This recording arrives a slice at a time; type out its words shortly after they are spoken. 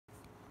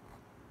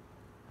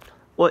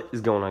What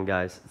is going on,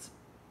 guys? It's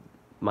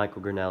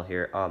Michael Grinnell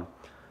here.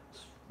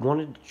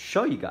 Wanted to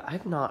show you guys. I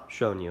have not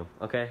shown you,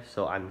 okay?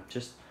 So I'm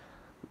just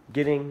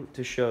getting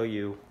to show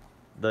you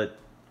the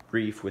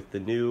reef with the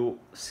new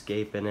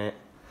scape in it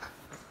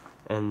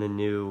and the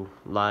new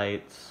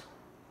lights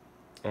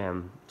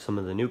and some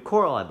of the new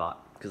coral I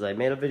bought because I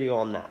made a video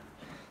on that.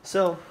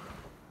 So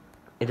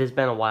it has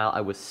been a while.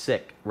 I was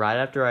sick right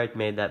after I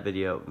made that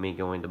video of me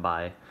going to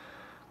buy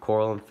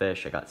coral and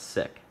fish. I got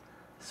sick,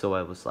 so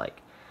I was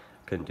like,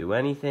 couldn't do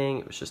anything.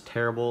 It was just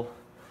terrible.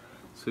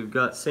 So we've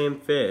got same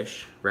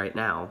fish right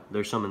now.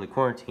 There's some in the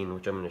quarantine,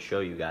 which I'm going to show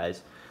you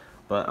guys.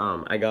 But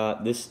I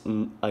got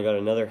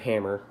another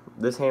hammer.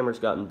 This hammer's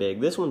gotten big.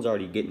 This one's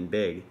already getting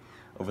big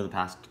over the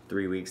past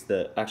 3 weeks.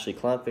 Actually,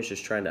 Clownfish is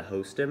trying to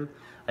host him.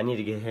 I need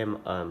to get him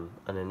an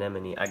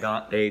anemone. I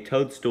got a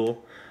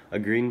toadstool, a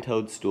green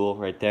toadstool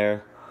right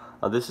there.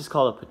 This is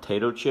called a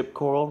potato chip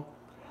coral.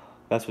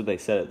 That's what they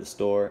said at the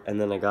store.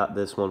 And then I got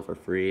this one for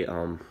free,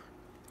 a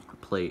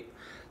plate.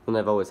 And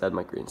I've always had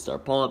my green star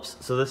polyps.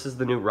 So this is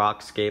the new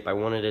rockscape. I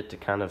wanted it to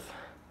kind of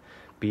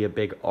be a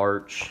big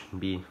arch and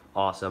be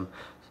awesome.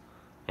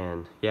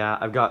 And yeah,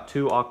 I've got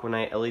 2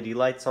 Aquanite LED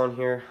lights on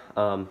here.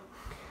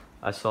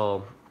 I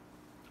saw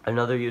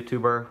another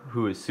YouTuber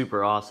who is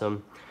super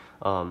awesome,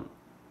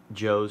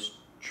 Joe's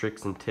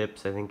Tricks and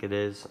Tips, I think it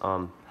is,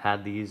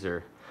 had these,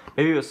 or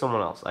maybe it was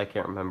someone else, I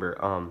can't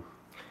remember.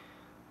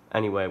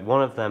 Anyway,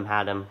 one of them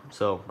had them,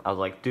 so I was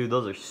like, dude,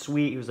 those are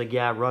sweet. He was like,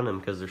 yeah, run them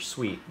because they're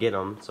sweet. Get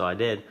them. So I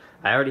did.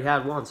 I already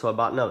had one, so I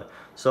bought another.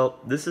 So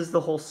this is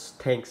the whole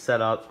tank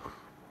set up.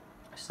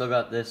 I still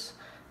got this.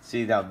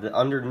 See, now the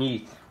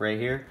underneath right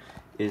here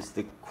is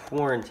the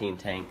quarantine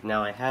tank.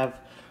 Now I have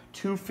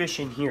 2 fish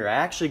in here. I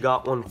actually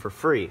got one for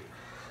free.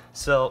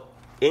 So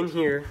in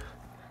here,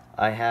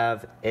 I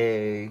have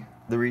the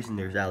reason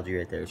there's algae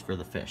right there is for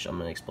the fish. I'm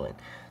going to explain.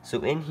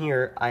 So in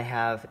here, I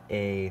have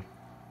he's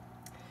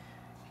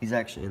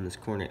actually in this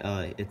corner.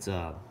 It's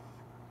a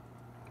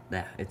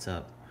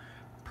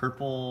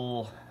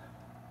purple.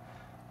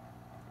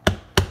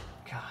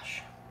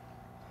 Gosh,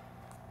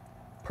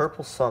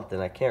 purple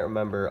something. I can't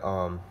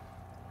remember.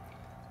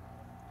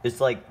 It's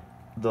like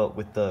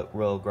with the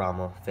Royal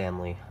Grama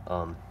family.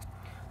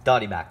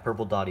 Dotty back,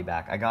 purple dotty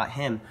back. I got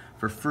him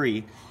for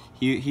free.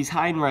 He's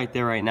hiding right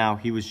there right now.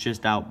 He was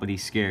just out, but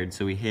he's scared,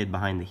 so he hid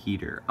behind the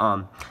heater.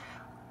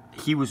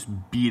 He was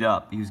beat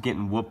up. He was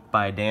getting whooped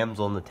by a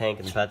damsel in the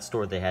tank in the pet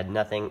store. They had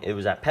nothing. It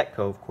was at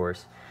Petco, of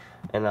course.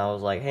 And I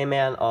was like, hey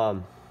man,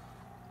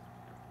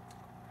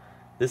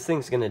 this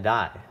thing's gonna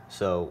die.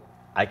 So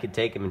I could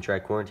take him and try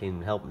quarantining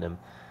and helping him.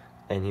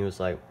 And he was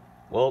like,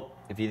 well,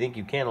 if you think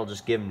you can, I'll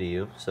just give him to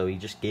you. So he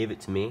just gave it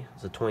to me.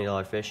 It's a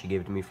 $20 fish. He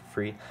gave it to me for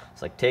free.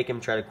 It's like, take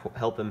him, try to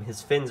help him.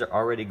 His fins are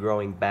already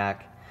growing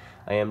back.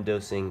 I am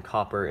dosing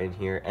copper in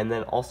here. And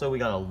then also we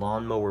got a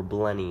lawnmower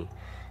blenny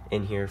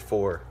in here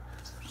for,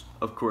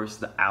 of course,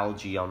 the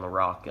algae on the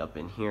rock up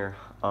in here.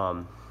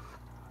 I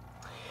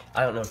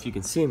don't know if you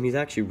can see him. He's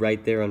actually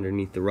right there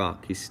underneath the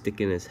rock. He's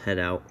sticking his head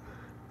out.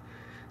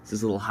 It's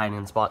his little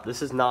hiding spot.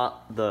 This is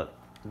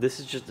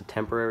just a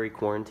temporary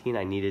quarantine.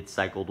 I needed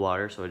cycled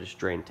water, so I just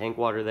drained tank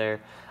water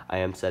there. I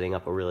am setting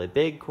up a really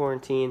big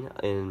quarantine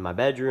in my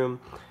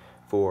bedroom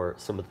for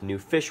some of the new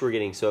fish we're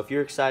getting. So if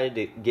you're excited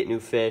to get new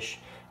fish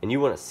and you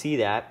want to see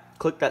that,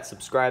 click that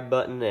subscribe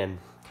button and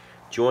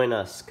join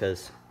us,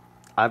 because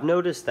I've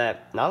noticed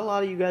that not a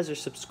lot of you guys are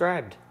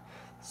subscribed.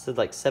 It said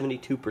like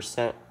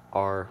 72%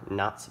 are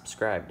not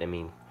subscribed. I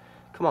mean,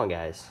 come on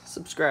guys,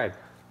 subscribe.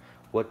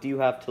 What do you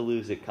have to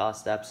lose? It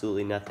costs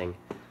absolutely nothing.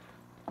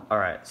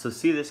 Alright, so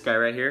see this guy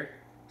right here?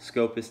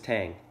 Scopus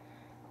Tang.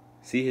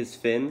 See his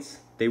fins?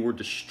 They were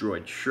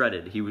destroyed,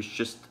 shredded. He was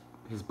just,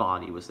 his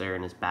body was there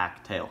in his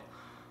back tail.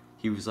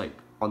 He was like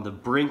on the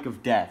brink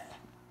of death.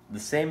 The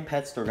same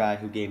pet store guy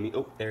who gave me,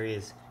 oh, there he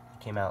is.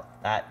 He came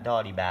out, that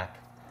dotty back,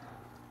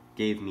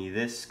 gave me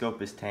this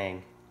Scopus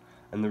Tang.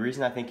 And the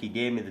reason I think he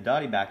gave me the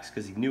dotty back is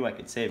because he knew I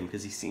could save him,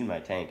 because he's seen my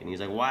tank. And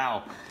he's like,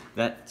 wow,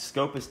 that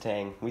Scopus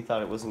Tang, we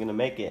thought it wasn't going to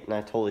make it, and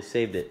I totally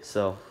saved it.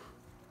 So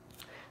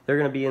they're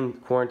going to be in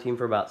quarantine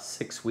for about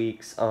 6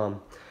 weeks.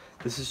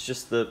 This is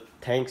just the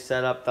tank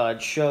setup that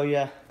I'd show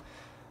you.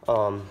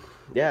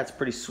 Yeah, it's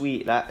pretty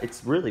sweet.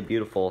 It's really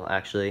beautiful,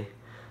 actually.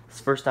 It's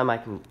the first time I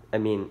can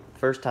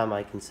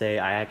say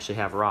I actually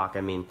have rock.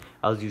 I mean,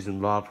 I was using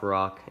lava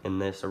rock in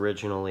this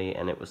originally,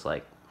 and it was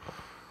like,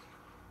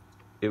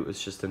 it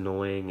was just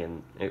annoying,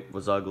 and it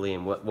was ugly,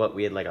 and what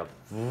we had like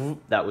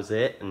that was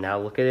it, and now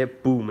look at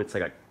it, boom, it's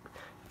like a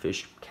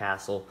fish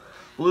castle.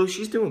 Blue,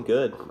 she's doing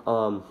good.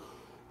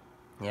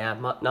 Yeah,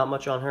 not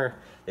much on her.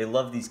 They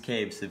love these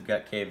caves. They've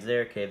got caves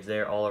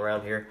there, all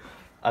around here.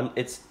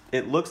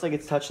 It looks like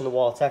it's touching the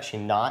wall. It's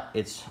actually not.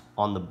 It's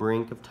on the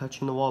brink of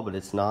touching the wall, but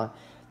it's not.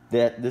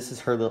 This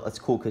is her little, it's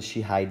cool because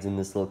she hides in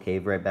this little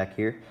cave right back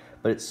here.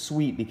 But it's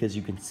sweet because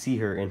you can see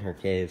her in her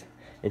cave,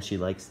 and she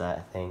likes that,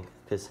 I think,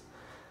 because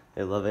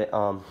they love it.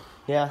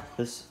 Yeah,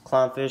 this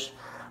clownfish,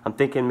 I'm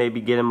thinking maybe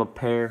get him a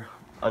pair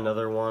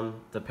another one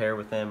to pair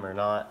with him or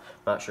not.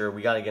 Not sure.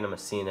 We got to get him a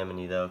sea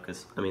anemone though,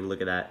 because I mean,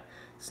 look at that.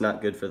 It's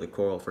not good for the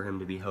coral for him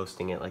to be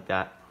hosting it like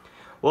that.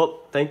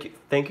 Well, thank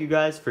you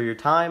guys for your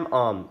time.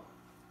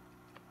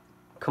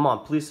 Come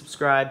on, please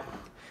subscribe,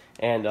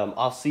 and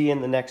I'll see you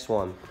in the next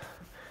one.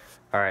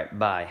 All right,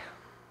 bye.